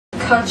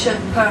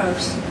cultured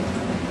pearls.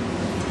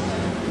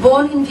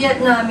 Born in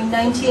Vietnam in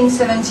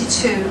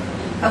 1972,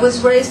 I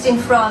was raised in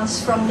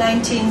France from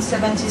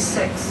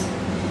 1976.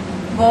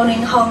 Born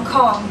in Hong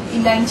Kong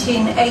in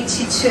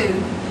 1982,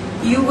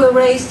 you were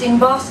raised in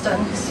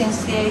Boston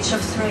since the age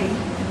of 3.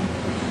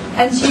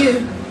 And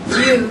you,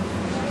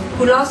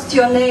 who lost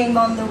your name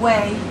on the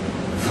way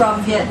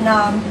from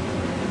Vietnam,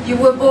 you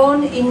were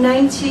born in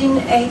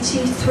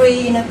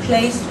 1983 in a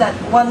place that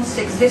once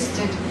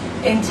existed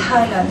in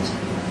Thailand.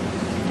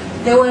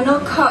 There were no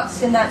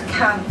cots in that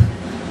camp,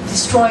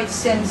 destroyed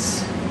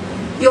since.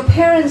 Your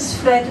parents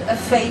fled a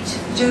fate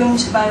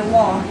doomed by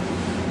war.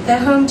 Their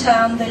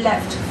hometown they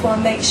left for a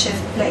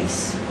makeshift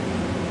place.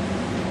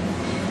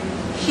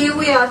 Here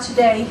we are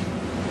today,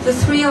 the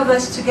 3 of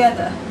us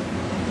together.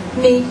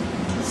 Me,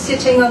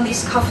 sitting on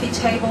this coffee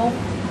table,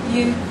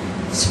 you,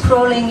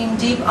 sprawling in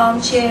deep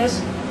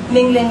armchairs,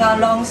 mingling our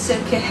long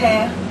silky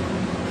hair,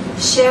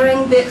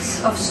 sharing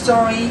bits of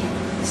story,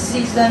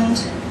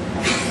 seasoned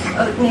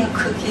oatmeal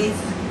cookies,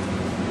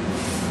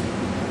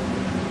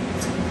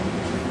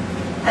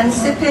 and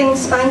sipping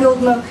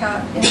spangled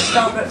mocha in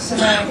Starbucks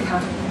America.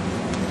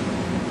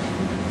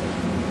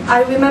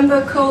 I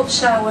remember cold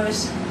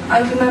showers, I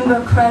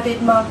remember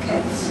crowded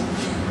markets,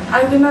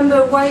 I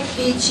remember white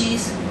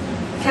beaches,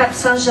 Cap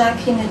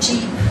Saint-Jacques in a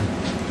jeep,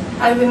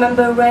 I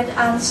remember red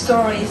ant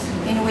stories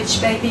in which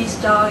babies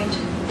died.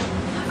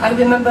 I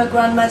remember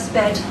grandma's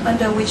bed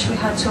under which we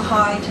had to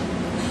hide.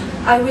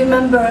 I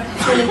remember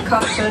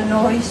helicopter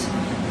noise.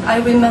 I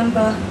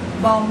remember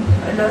bomb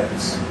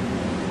alerts.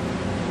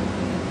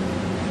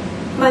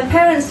 My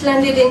parents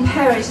landed in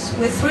Paris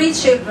with 3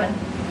 children.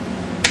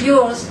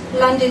 Yours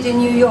landed in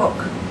New York,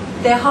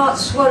 their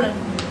hearts swollen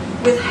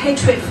with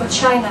hatred for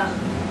China.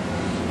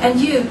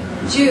 And you,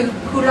 Jew,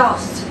 who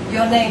lost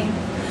your name.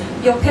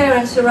 Your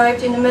parents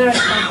arrived in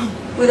America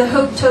with a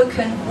hope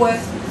token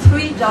worth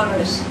 $3.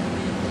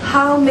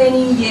 How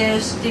many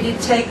years did it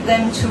take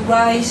them to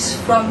rise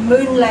from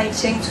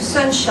moonlighting to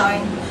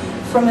sunshine,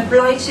 from a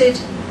blighted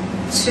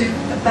to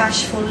a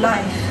bashful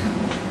life?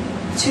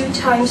 2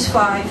 times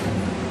 5,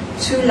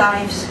 2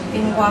 lives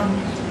in 1.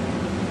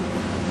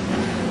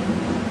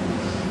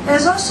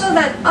 There's also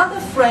that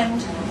other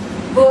friend,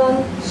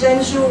 born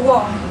Zhenju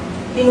Wang,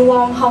 in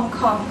Wong, Hong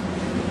Kong,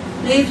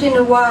 lived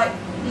a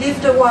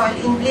while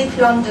in bleak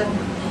London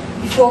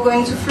before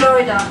going to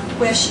Florida,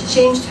 where she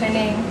changed her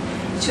name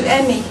to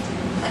Emmy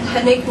and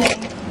her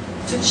nickname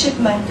to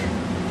Chipmunk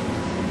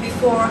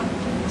before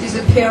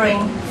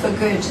disappearing for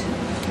good,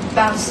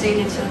 bouncy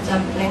little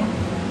dumpling.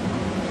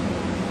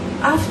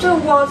 After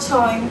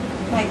wartime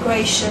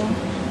migration,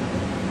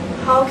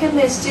 how can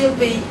there still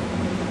be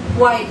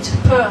white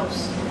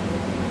pearls?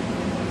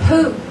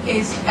 Who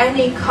is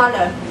any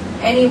color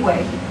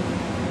anyway?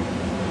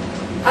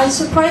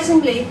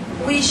 Unsurprisingly,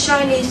 we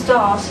shiny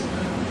stars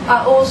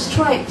are all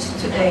striped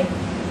today.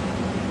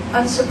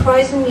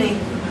 Unsurprisingly,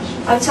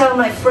 I tell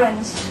my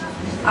friends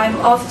I'm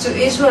off to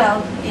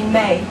Israel in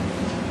May,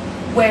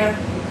 where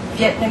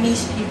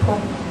Vietnamese people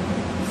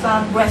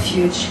found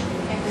refuge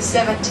in the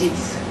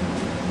 70s.